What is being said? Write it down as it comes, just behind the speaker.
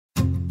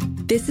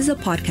This is a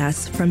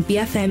podcast from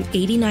BFM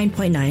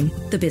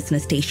 89.9, the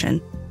business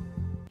station.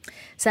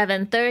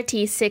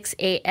 7:36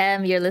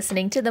 a.m. You're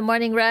listening to The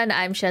Morning Run.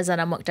 I'm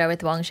Shazana Mukhtar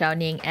with Wong Shao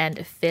Ning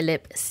and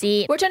Philip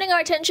C. We're turning our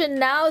attention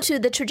now to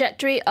the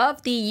trajectory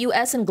of the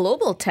US and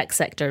global tech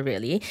sector,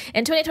 really.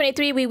 In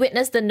 2023, we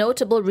witnessed the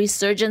notable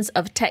resurgence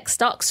of tech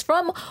stocks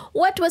from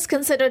what was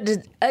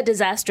considered a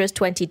disastrous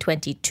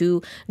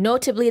 2022.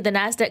 Notably, the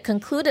Nasdaq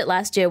concluded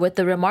last year with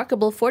a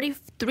remarkable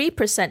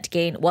 43%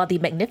 gain, while the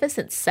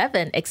Magnificent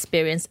Seven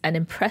experienced an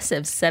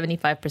impressive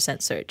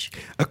 75% surge.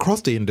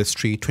 Across the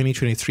industry,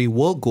 2023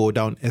 will go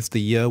down as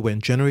the year when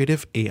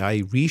generative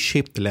AI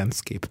reshaped the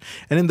landscape.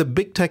 And in the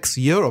big tech's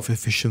year of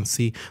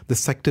efficiency, the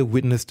sector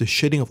witnessed the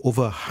shedding of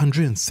over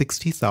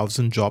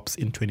 160,000 jobs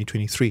in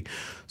 2023.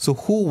 So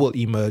who will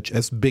emerge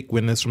as big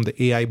winners from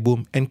the AI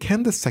boom, and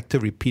can the sector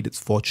repeat its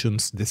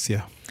fortunes this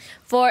year?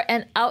 For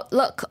an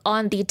outlook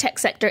on the tech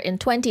sector in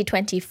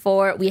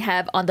 2024, we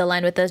have on the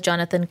line with us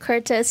Jonathan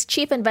Curtis,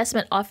 Chief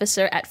Investment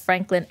Officer at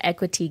Franklin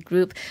Equity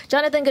Group.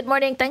 Jonathan, good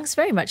morning. Thanks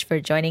very much for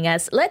joining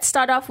us. Let's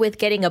start off with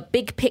getting a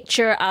big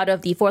picture out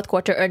of the fourth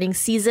quarter earnings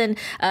season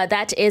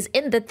that is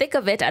in the thick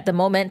of it at the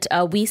moment.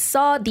 We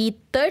saw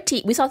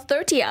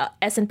 30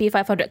 S&P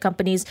 500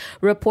 companies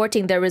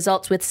reporting their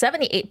results, with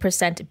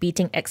 78%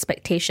 beating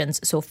expectations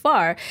so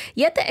far.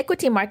 Yet the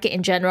equity market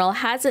in general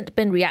hasn't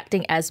been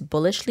reacting as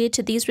bullishly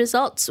to these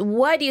results.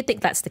 Why do you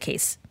think that's the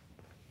case?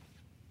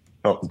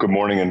 Oh, good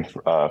morning. And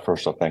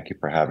first of all, thank you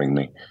for having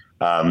me.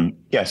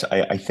 Yes,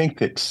 I think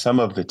that some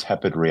of the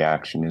tepid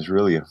reaction is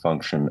really a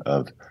function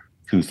of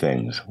two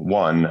things.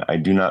 One, I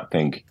do not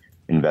think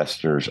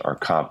investors are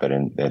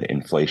confident that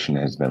inflation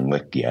has been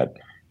licked yet.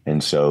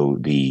 And so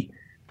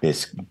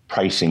this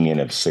pricing in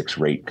of 6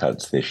 rate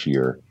cuts this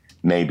year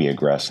may be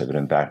aggressive. And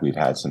in fact, we've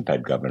had some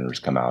Fed governors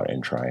come out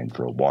and try and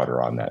throw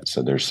water on that.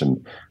 So there's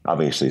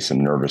obviously some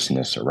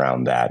nervousness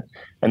around that.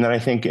 And then I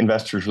think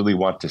investors really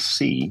want to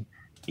see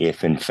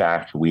if, in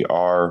fact, we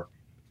are,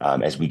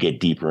 as we get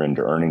deeper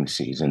into earnings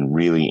season,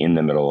 really in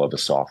the middle of a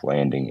soft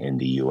landing in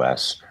the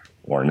U.S.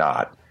 or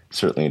not.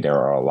 Certainly, there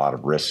are a lot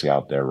of risks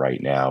out there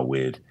right now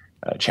with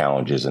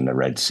challenges in the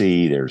Red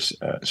Sea. There's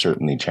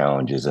certainly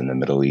challenges in the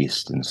Middle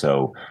East. And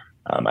so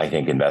I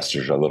think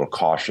investors are a little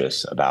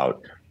cautious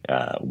about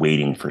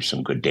waiting for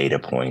some good data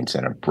points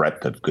and a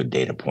breadth of good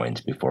data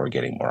points before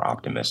getting more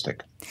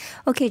optimistic.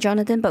 Okay,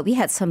 Jonathan, but we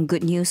had some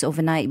good news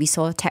overnight. We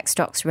saw tech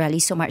stocks rally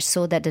so much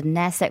so that the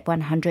Nasdaq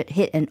 100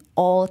 hit an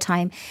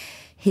all-time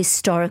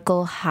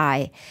historical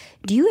high.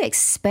 Do you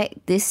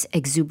expect this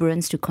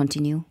exuberance to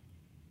continue?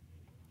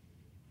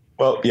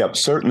 Well, yeah,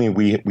 certainly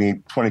we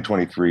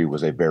 2023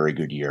 was a very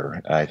good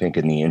year. I think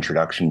in the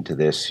introduction to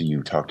this,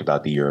 you talked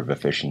about the year of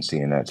efficiency,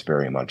 and that's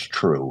very much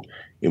true.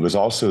 It was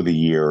also the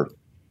year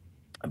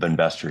of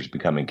investors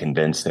becoming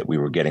convinced that we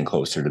were getting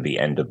closer to the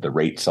end of the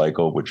rate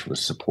cycle, which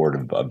was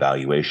supportive of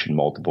valuation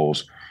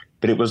multiples.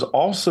 But it was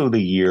also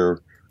the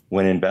year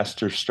when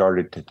investors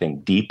started to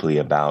think deeply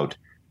about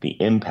the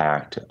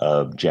impact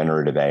of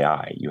generative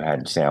AI. You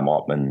had Sam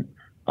Altman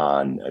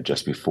on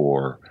just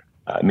before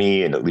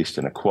me, and at least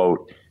in a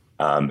quote,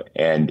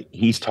 and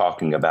he's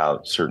talking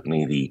about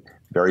certainly the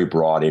very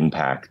broad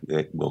impact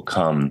that will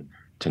come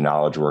to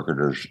knowledge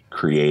workers,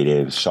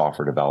 creatives,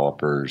 software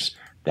developers,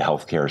 the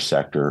healthcare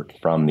sector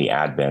from the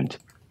advent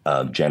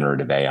of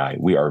generative AI.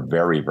 We are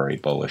very, very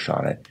bullish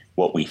on it.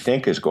 What we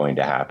think is going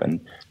to happen,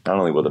 not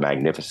only will the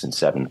Magnificent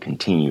Seven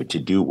continue to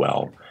do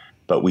well,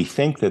 but we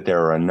think that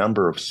there are a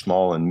number of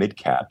small and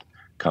mid-cap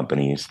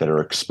companies that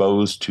are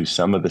exposed to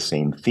some of the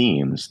same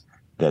themes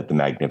that the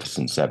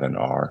Magnificent Seven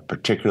are,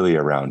 particularly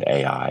around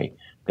AI,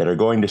 that are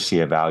going to see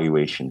a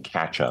valuation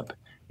catch-up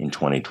in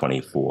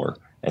 2024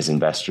 as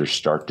investors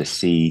start to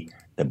see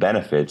the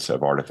benefits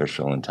of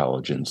artificial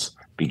intelligence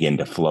begin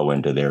to flow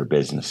into their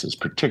businesses,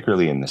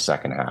 particularly in the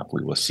second half.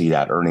 We will see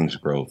that earnings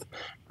growth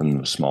from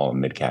the small and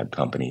mid-cap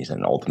companies,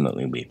 and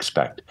ultimately we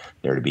expect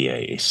there to be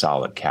a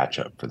solid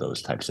catch-up for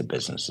those types of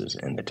businesses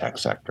in the tech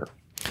sector.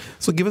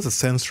 So give us a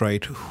sense,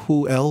 right?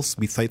 Who else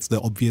besides the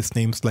obvious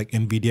names like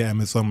NVIDIA,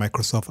 Amazon,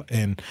 Microsoft,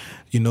 and,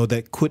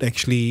 that could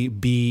actually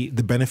be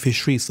the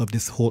beneficiaries of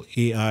this whole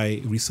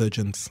AI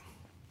resurgence?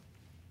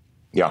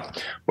 Yeah.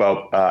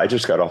 Well, I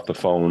just got off the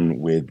phone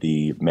with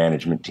the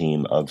management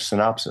team of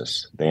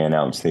Synopsys. They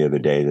announced the other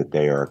day that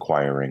they are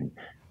acquiring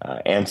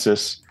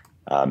Ansys,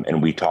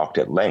 and we talked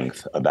at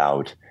length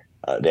about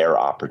their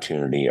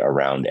opportunity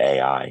around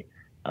AI,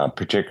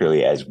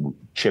 particularly as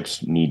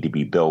chips need to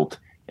be built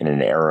in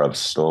an era of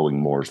slowing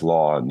Moore's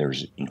law, and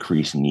there's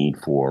increased need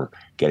for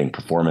getting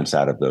performance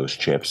out of those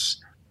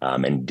chips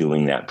and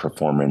doing that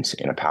performance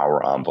in a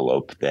power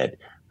envelope that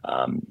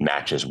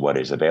matches what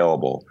is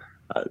available.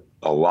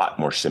 A lot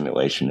more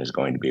simulation is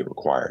going to be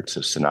required. So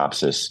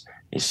Synopsys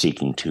is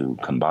seeking to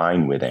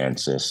combine with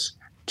Ansys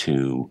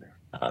to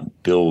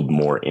build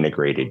more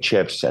integrated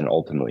chips and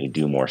ultimately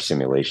do more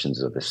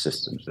simulations of the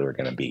systems that are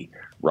going to be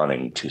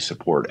running to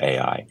support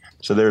AI.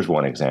 So there's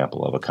one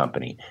example of a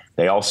company.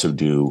 They also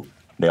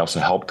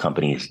help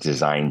companies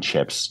design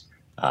chips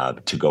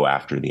to go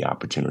after the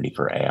opportunity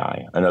for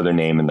AI. Another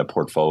name in the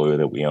portfolio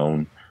that we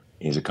own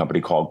is a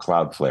company called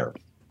Cloudflare.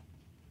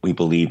 We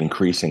believe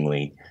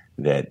increasingly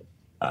that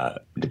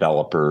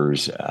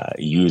developers,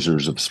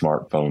 users of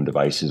smartphone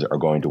devices are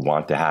going to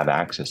want to have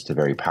access to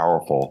very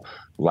powerful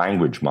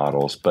language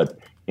models. But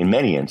in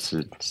many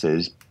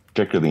instances,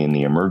 particularly in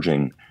the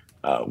emerging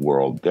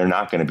world, they're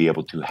not going to be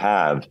able to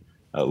have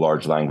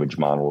large language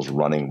models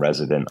running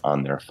resident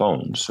on their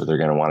phones. So they're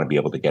going to want to be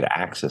able to get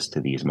access to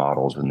these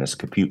models and this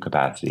compute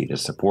capacity to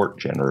support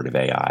generative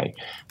AI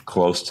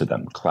close to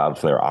them.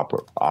 Cloudflare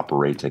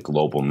operates a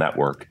global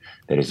network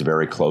that is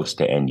very close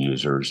to end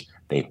users.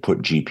 They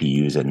put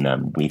GPUs in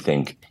them. We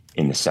think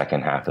in the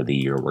second half of the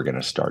year, we're going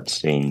to start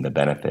seeing the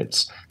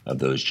benefits of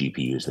those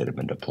GPUs that have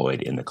been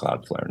deployed in the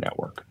Cloudflare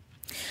network.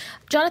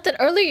 Jonathan,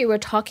 earlier you were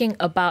talking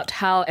about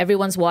how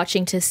everyone's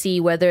watching to see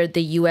whether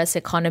the U.S.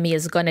 economy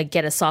is going to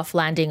get a soft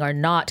landing or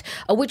not,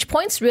 which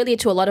points really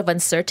to a lot of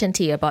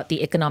uncertainty about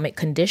the economic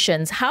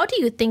conditions. How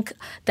do you think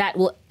that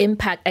will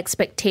impact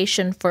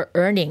expectation for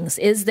earnings?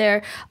 Is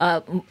there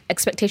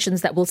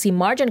expectations that we'll see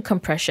margin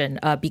compression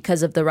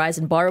because of the rise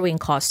in borrowing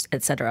costs,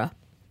 et cetera?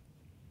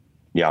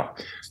 Yeah,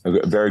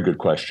 a very good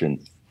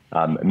question.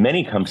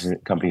 Many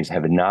companies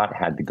have not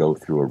had to go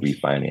through a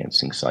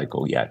refinancing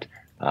cycle yet.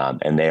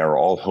 And they are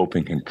all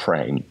hoping and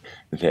praying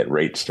that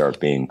rates start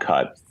being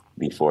cut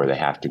before they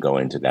have to go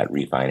into that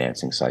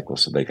refinancing cycle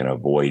so they can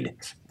avoid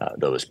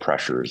those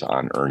pressures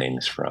on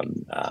earnings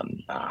from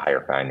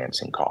higher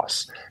financing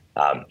costs.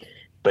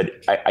 But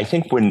I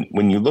think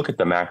when you look at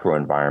the macro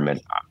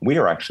environment, we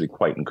are actually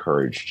quite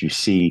encouraged. You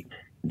see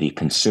the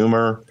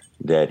consumer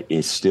that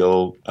is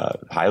still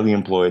highly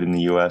employed in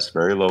the U.S.,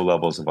 very low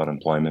levels of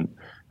unemployment.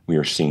 We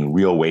are seeing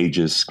real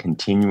wages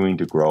continuing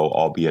to grow,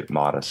 albeit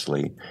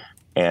modestly.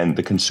 And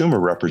the consumer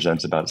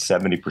represents about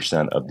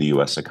 70% of the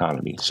U.S.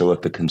 economy. So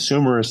if the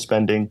consumer is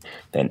spending,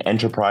 then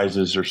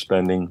enterprises are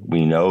spending.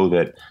 We know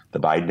that the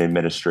Biden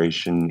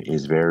administration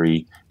is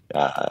very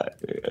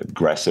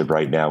aggressive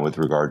right now with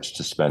regards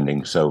to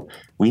spending. So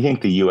we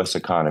think the U.S.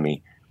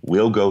 economy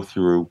will go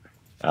through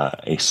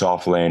a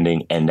soft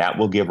landing, and that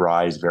will give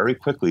rise very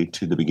quickly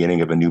to the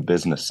beginning of a new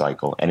business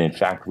cycle. And in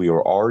fact, we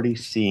are already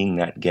seeing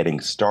that getting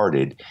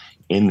started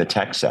in the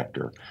tech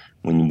sector.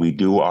 When we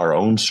do our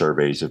own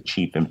surveys of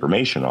chief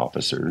information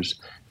officers,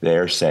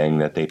 they're saying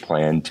that they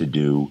plan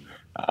to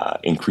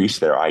increase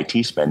their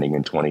IT spending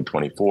in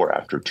 2024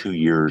 after 2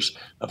 years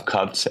of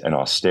cuts and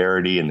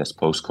austerity in this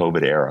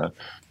post-COVID era.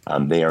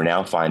 They are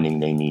now finding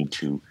they need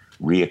to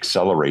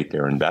reaccelerate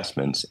their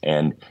investments,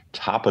 and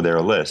top of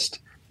their list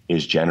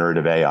is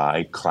generative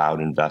AI,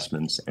 cloud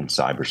investments, and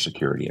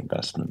cybersecurity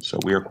investments. So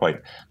we are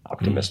quite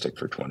optimistic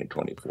for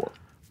 2024.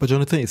 But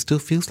Jonathan, it still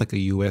feels like a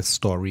U.S.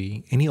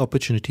 story. Any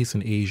opportunities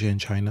in Asia and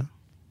China?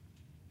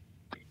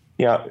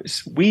 Yeah,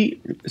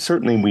 we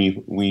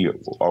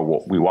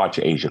watch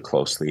Asia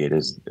closely. It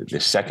is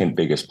the second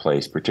biggest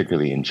place,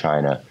 particularly in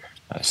China,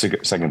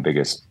 second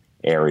biggest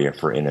area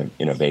for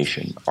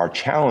innovation. Our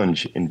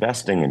challenge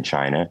investing in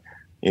China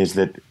is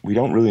that we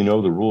don't really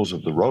know the rules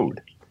of the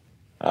road.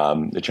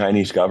 The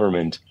Chinese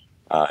government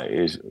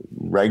is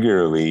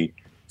regularly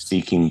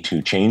seeking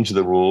to change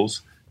the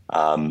rules.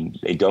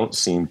 They don't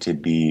seem to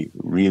be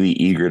really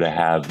eager to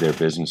have their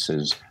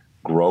businesses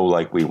grow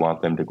like we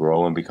want them to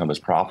grow and become as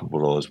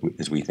profitable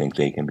as we think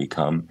they can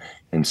become.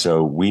 And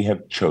so we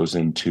have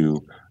chosen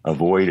to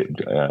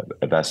avoid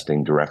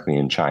investing directly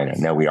in China.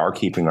 Now, we are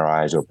keeping our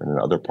eyes open in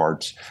other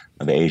parts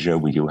of Asia.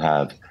 We do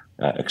have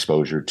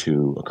exposure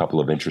to a couple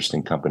of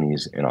interesting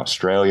companies in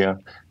Australia.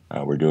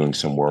 We're doing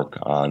some work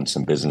on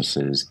some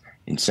businesses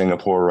in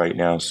Singapore right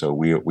now. So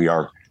we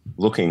are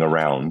looking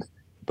around,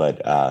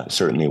 but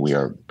certainly we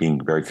are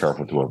being very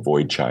careful to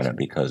avoid China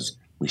because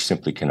we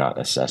simply cannot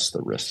assess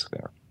the risk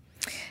there.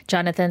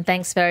 Jonathan,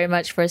 thanks very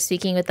much for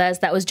speaking with us.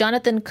 That was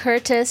Jonathan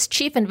Curtis,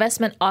 Chief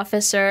Investment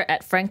Officer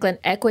at Franklin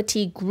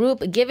Equity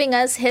Group, giving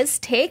us his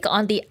take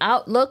on the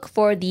outlook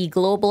for the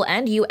global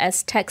and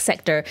U.S. tech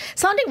sector.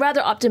 Sounding rather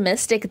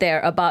optimistic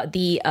there about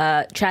the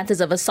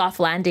chances of a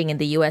soft landing in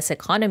the U.S.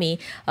 economy.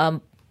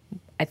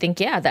 I think,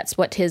 that's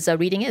what his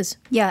reading is.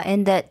 Yeah,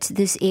 and that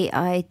this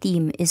AI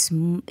theme is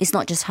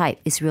not just hype,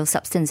 it's real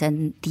substance.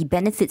 And the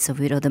benefits of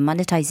it or the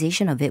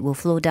monetization of it will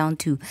flow down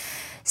to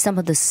some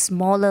of the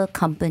smaller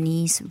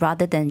companies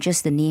rather than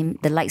just the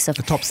likes of...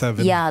 The top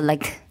seven. Yeah,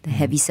 like the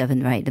heavy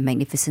seven, right? The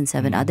magnificent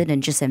seven, other than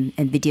just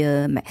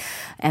NVIDIA,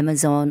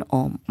 Amazon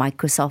or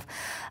Microsoft.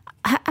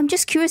 I'm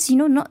just curious,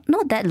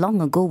 not that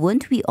long ago,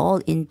 weren't we all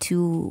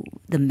into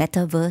the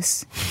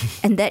metaverse?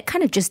 And that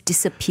kind of just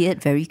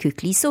disappeared very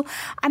quickly. So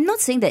I'm not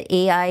saying that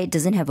AI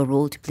doesn't have a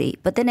role to play,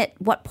 but then at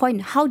what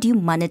point, how do you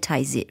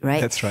monetize it, right?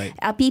 That's right.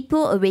 Are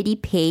people already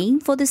paying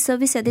for the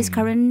service at this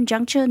current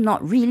juncture?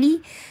 Not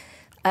really.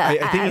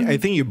 I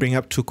think you bring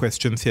up two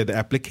questions here, the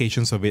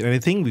applications of it. And I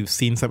think we've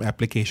seen some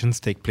applications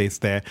take place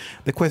there.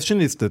 The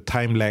question is the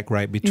time lag,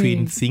 right,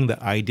 between seeing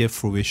the idea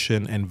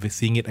fruition and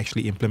seeing it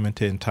actually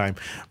implemented in time.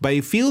 But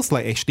it feels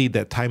like actually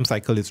that time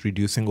cycle is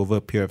reducing over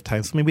a period of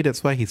time. So maybe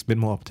that's why he's been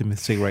more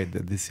optimistic, right,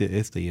 that this year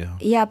is the year.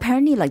 Yeah,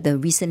 apparently like the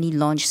recently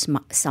launched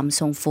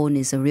Samsung phone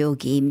is a real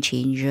game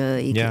changer.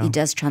 It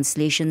does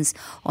translations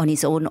on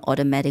its own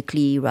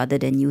automatically rather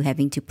than you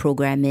having to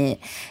program it.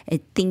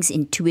 It thinks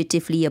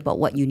intuitively about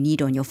what you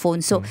need on your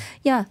phone. So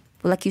yeah,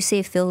 like you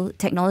say, Phil,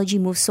 technology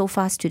moves so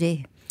fast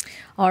today.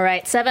 All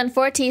right,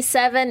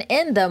 7:47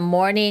 in the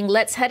morning.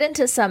 Let's head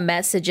into some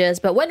messages.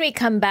 But when we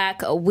come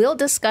back, we'll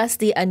discuss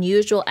the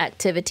unusual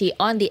activity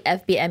on the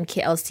FBM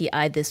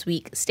KLCI this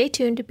week. Stay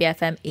tuned to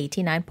BFM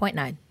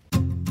 89.9.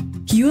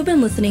 You have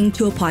been listening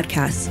to a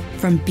podcast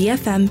from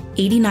BFM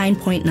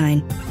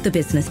 89.9, the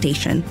business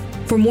station.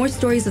 For more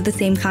stories of the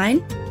same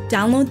kind,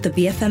 download the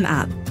BFM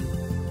app.